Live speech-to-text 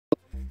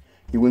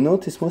You will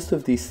notice most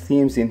of these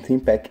themes in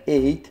Theme Pack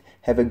 8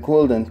 have a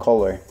golden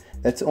color.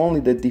 That's only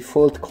the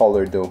default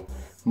color though.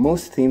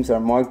 Most themes are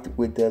marked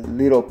with the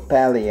little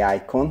palette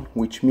icon,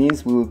 which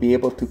means we will be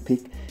able to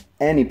pick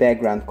any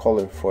background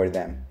color for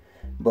them.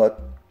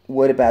 But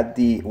what about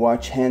the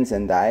watch hands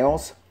and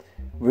dials?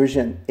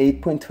 Version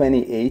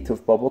 8.28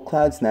 of Bubble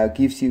Clouds now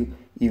gives you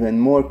even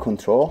more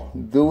control.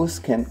 Those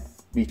can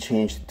be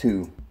changed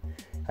too.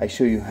 I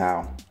show you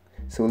how.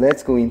 So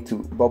let's go into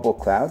Bubble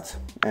Clouds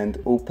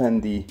and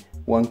open the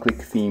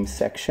one-click theme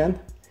section.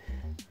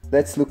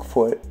 Let's look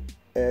for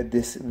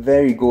this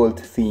very gold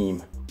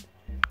theme.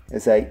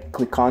 As I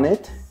click on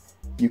it,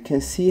 you can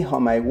see how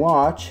my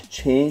watch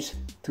changed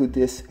to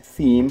this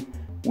theme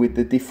with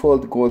the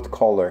default gold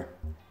color.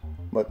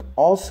 But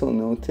also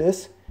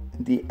notice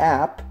the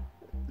app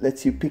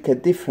lets you pick a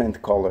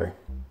different color.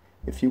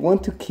 If you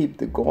want to keep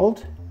the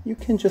gold, you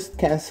can just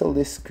cancel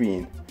this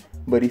screen.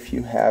 But if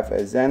you have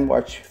a Zen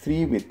Watch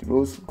 3 with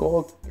rose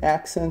gold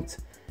accent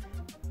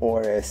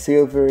or a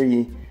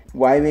silvery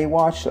Huawei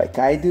watch like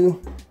I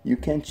do, you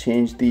can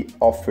change the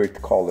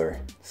offered color.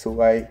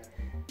 So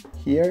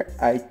here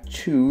I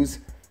choose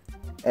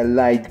a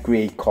light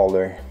gray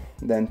color,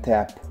 then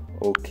tap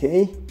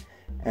OK,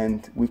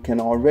 and we can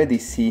already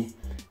see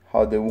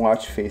how the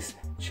watch face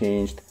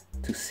changed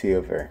to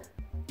silver.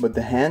 But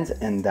the hands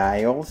and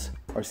dials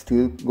are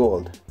still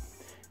gold.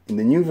 In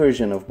the new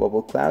version of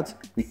Bubble Clouds,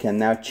 we can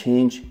now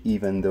change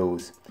even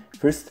those.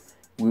 First,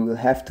 we will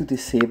have to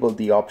disable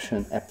the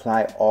option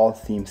Apply All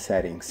Theme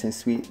Settings,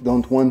 since we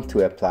don't want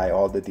to apply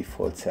all the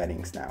default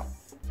settings now.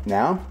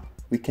 Now,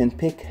 we can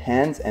pick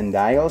hands and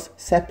dials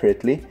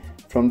separately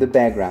from the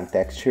background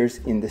textures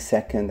in the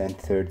second and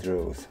third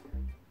rows.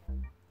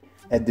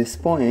 At this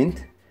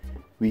point,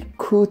 we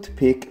could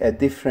pick a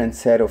different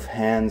set of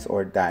hands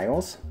or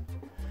dials,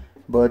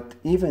 but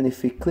even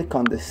if we click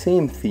on the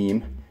same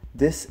theme,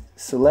 this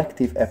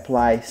selective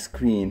apply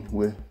screen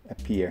will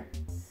appear.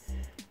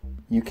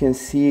 You can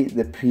see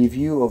the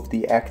preview of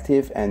the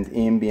active and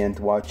ambient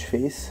watch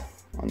face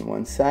on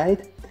one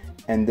side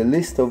and the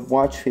list of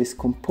watch face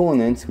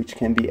components which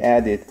can be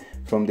added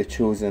from the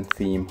chosen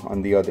theme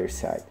on the other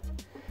side.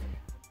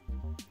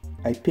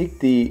 I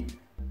picked the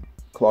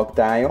clock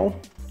dial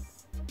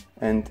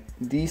and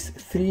these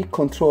three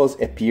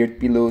controls appeared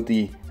below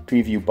the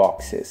preview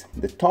boxes.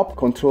 The top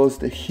controls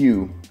the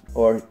hue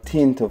or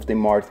tint of the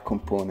marked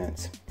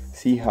components.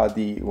 See how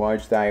the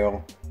watch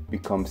dial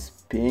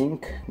becomes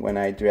pink when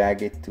I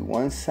drag it to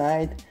one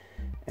side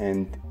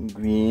and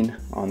green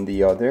on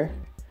the other.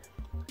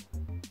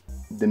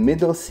 The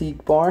middle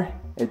seek bar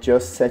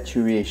adjusts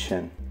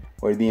saturation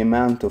or the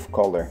amount of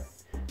color.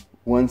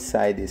 One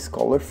side is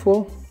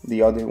colorful,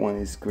 the other one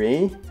is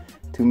gray.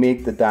 To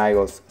make the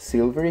dials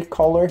silvery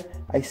color,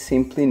 I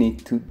simply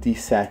need to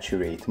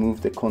desaturate,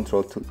 move the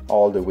control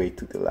all the way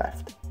to the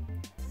left.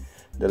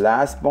 The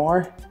last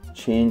bar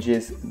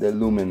changes the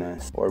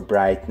luminance or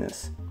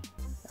brightness.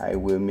 I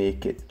will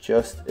make it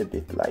just a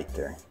bit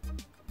lighter.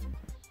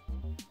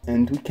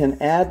 And we can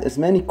add as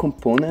many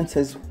components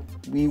as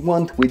we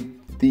want with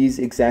these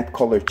exact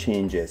color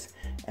changes.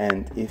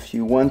 And if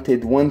you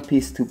wanted one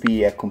piece to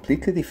be a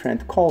completely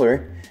different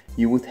color,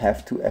 you would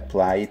have to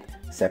apply it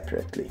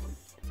separately.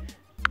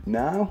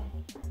 Now,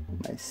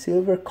 my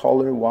silver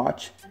color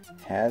watch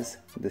has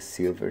the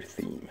silver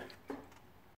theme.